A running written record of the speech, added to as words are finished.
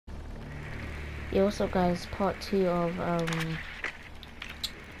Yeah, what's up guys, part 2 of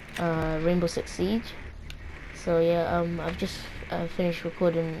Rainbow Six Siege. So yeah, I've just finished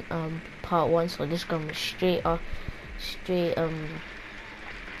recording part 1, so this going straight off straight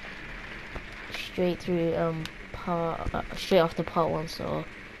through straight after part 1. So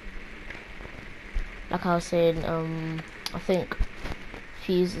like I was saying, I think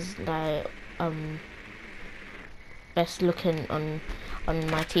Fuse is like best looking on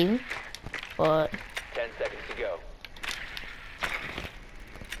my team, but 10 seconds to go.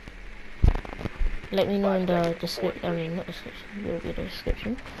 let me know in 5 the seconds before description. Not description, will be the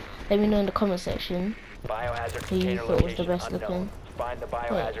description. Let me know in the comment section Biohazard who you container thought was the location best unknown. looking. Find the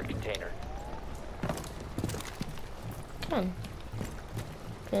biohazard container. Can.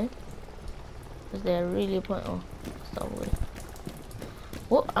 Okay. Is there really a point? Oh, start with.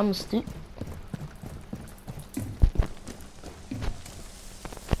 What? I'm stupid.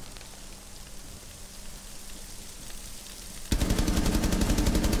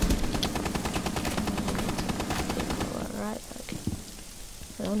 Right back.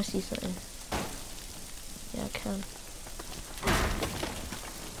 I want to see something. Yeah, I can.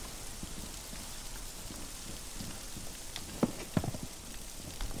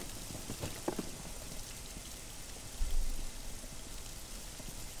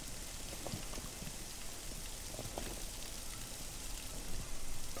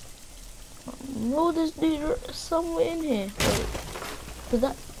 No, there's dude somewhere in here. Wait, was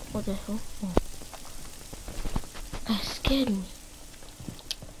that? What the hell? Oh. That scared me.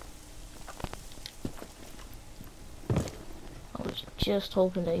 I was just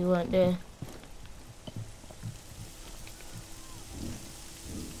hoping that you weren't there.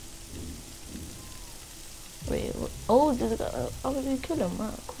 Wait, what? Oh, did the guy? Oh, did you kill him?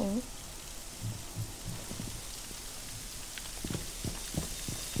 Wow, cool.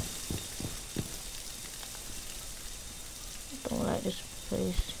 Don't like this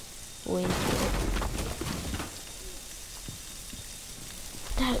place. Way too.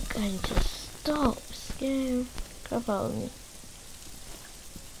 That guy just stop. Scare crap out of me.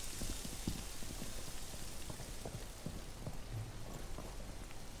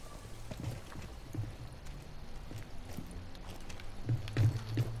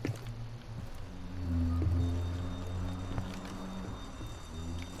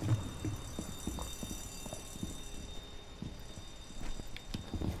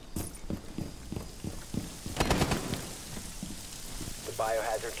 The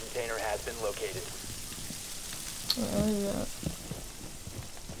biohazard container has been located. What is that?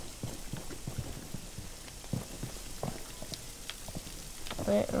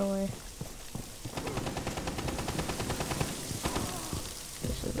 Wait, away.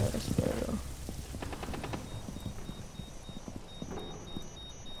 This is not a stereo.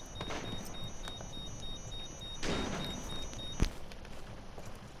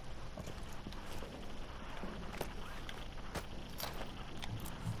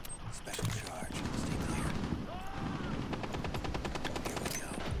 Special charge. Stay clear. Here we go.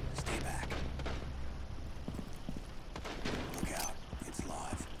 Stay back. Look out. It's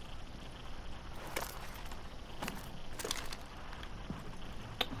live.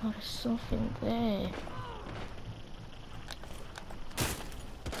 Oh, there's something there.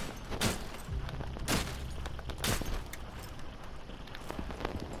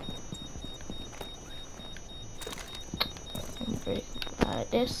 Alright,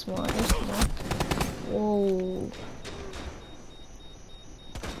 this one. Whoa.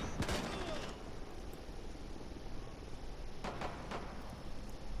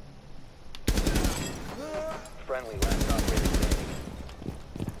 Friendly last operator standing.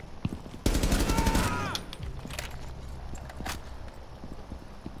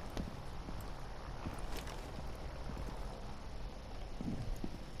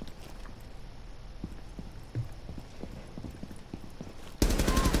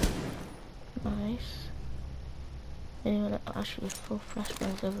 Nice. Anyone actually full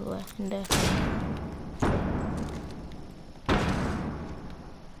flashbangs everywhere in there.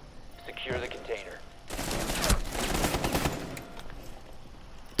 Secure the container.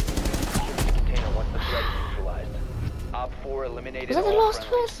 Secure the container once the threat is neutralized. Op 4 eliminated Was that the all last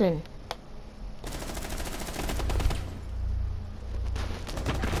friendlies. person?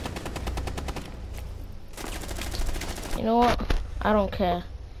 You know what? I don't care.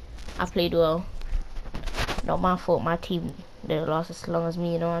 I played well. Not my fault. My team didn't last as long as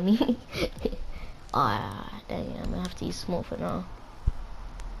me. You know what I mean? Ah, dang it, I'm gonna have to use smoke for now.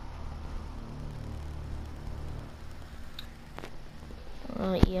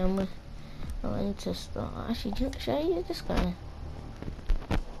 Yeah, I need to start. Actually, should I use this guy?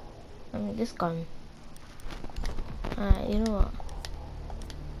 I mean, this gun. Alright, you know what?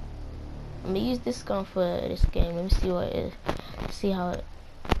 I'm gonna use this gun for this game. Let me see what it is. See how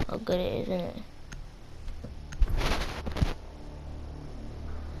good it is, innit?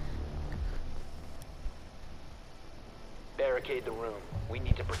 Barricade the room. We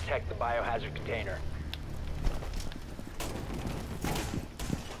need to protect the biohazard container.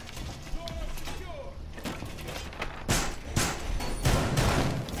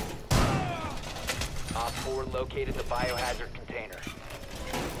 Op 4 located the biohazard container.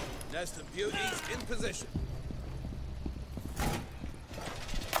 Nest of beauties in position.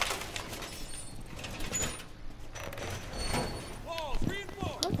 Walls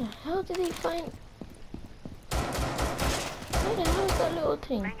reinforced. How the hell did he find? Where the hell is that little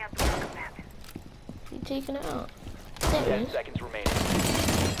thing? He taking it out? There 10 it is. seconds remaining.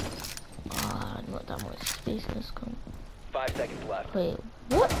 Ah, not that much space in this gun. 5 seconds left. Wait,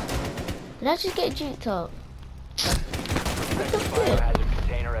 what? Did I just get juked up? Protect the the flip? biohazard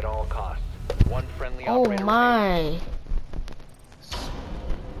container at all costs. One friendly Oh operator remaining. my.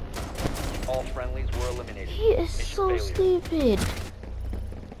 All friendlies were eliminated. He is Mission so failure. stupid.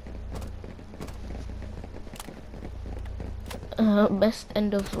 Best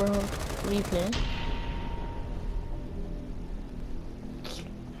end of round replay.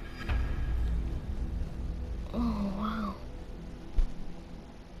 Oh wow.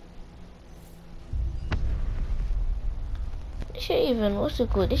 This shit even, what's it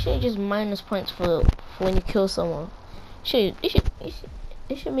called? This shit just minus points for when you kill someone.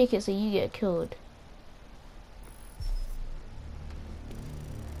 It should make it so you get killed.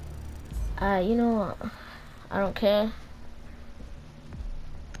 You know what? I don't care.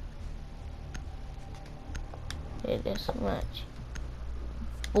 Yeah, there's so much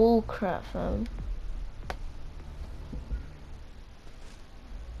bull crap, fam.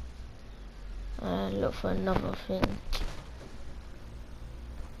 Look for another thing.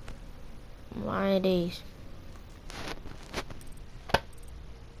 My days.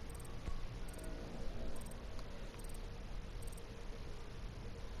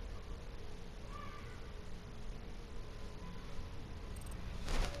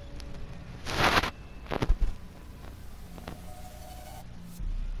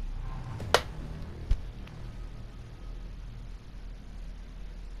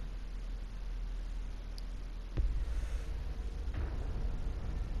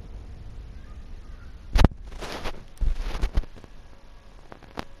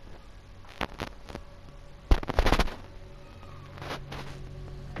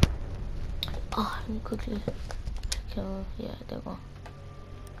 Oh, let me quickly kill. Yeah, there we go.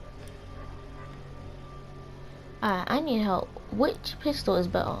 I need help. Which pistol is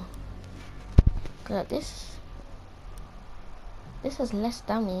better? Cause this has less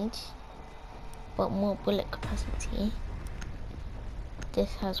damage, but more bullet capacity.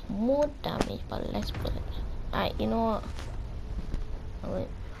 This has more damage, but less bullet. Alright, you know what? Oh, wait,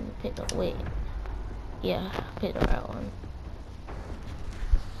 let me pick the wait. Yeah, pick the right one.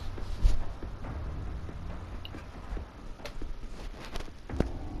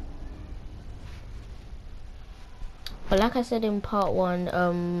 But like I said in part 1,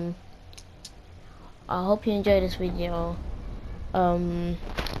 I hope you enjoyed this video.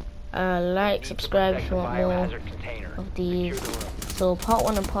 Like, subscribe if you want more of these. So part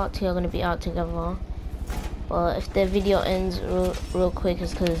 1 and part 2 are going to be out together. But if the video ends real quick,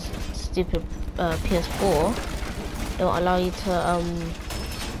 it's because stupid PS4 don't allow you to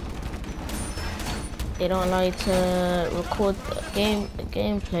they don't allow you to record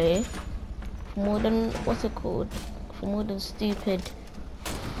gameplay for more than, what's it called, for more than stupid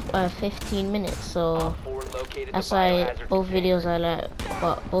 15 minutes. So that's why both videos are like,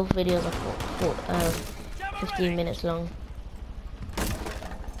 but both videos are 15 minutes long. 10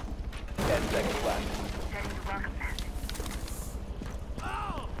 seconds left.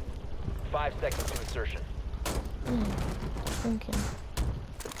 5 seconds to insertion. Thinking.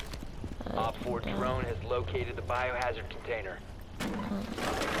 Op 4 drone has located the biohazard container.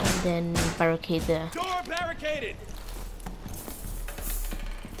 And then barricade there. Door barricaded.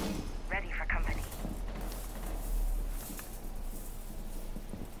 Ready for company.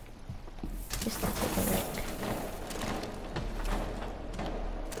 Just to take a look.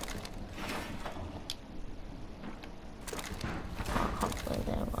 Halfway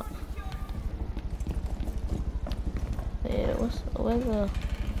there, what? Wait, where's the?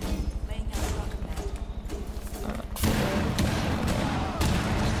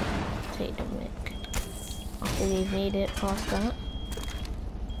 Take the mic. After we've made it past that.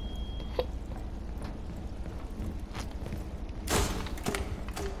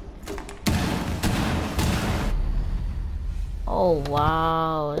 Oh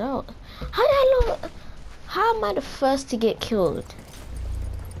wow. How am I the first to get killed?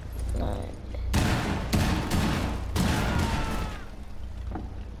 Like,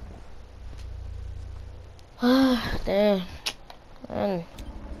 there. Man.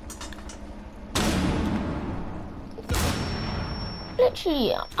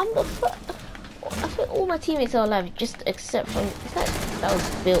 Literally, I'm the first. I think all my teammates are alive, just except from. It's like that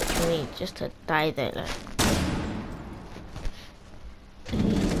was built for me, just to die there. Like,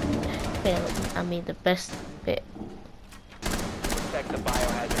 yeah, I mean the best bit. Protect the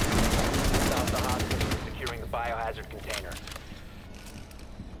biohazard container. Stop the hostage from securing the biohazard container.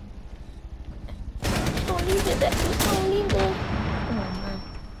 Just don't leave it there. Just don't leave it. Oh man.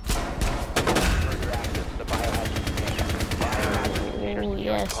 Further access to the biohazard container. Biohazard container Oh securing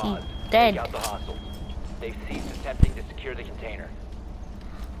yes, he's cause. dead. Take out the hostiles. They've ceased attempting to secure the container.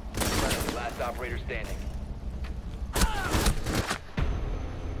 Friendly, last operator standing.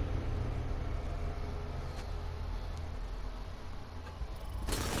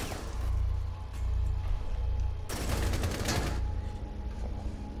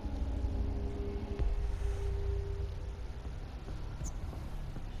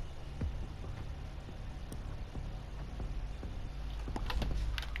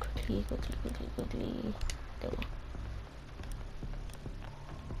 Quickly. There we go.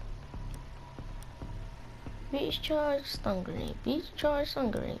 Beach charge, stun grenade. Beach charge,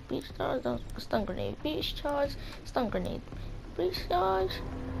 stun grenade. Beach charge, stun grenade. Beach charge, stun grenade. Beach charge.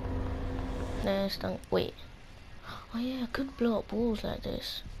 Nah, stun. Wait. Oh yeah, I could blow up walls like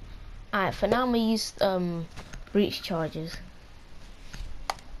this. Alright, for now I'm gonna use breach charges.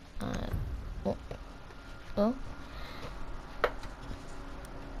 Alright. Oh.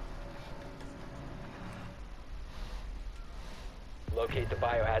 Locate the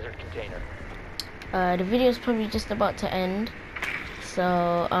biohazard container. The video is probably just about to end,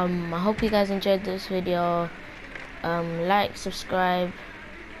 so I hope you guys enjoyed this video. Like, subscribe,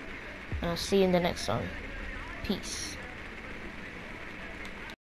 and I'll see you in the next one. Peace.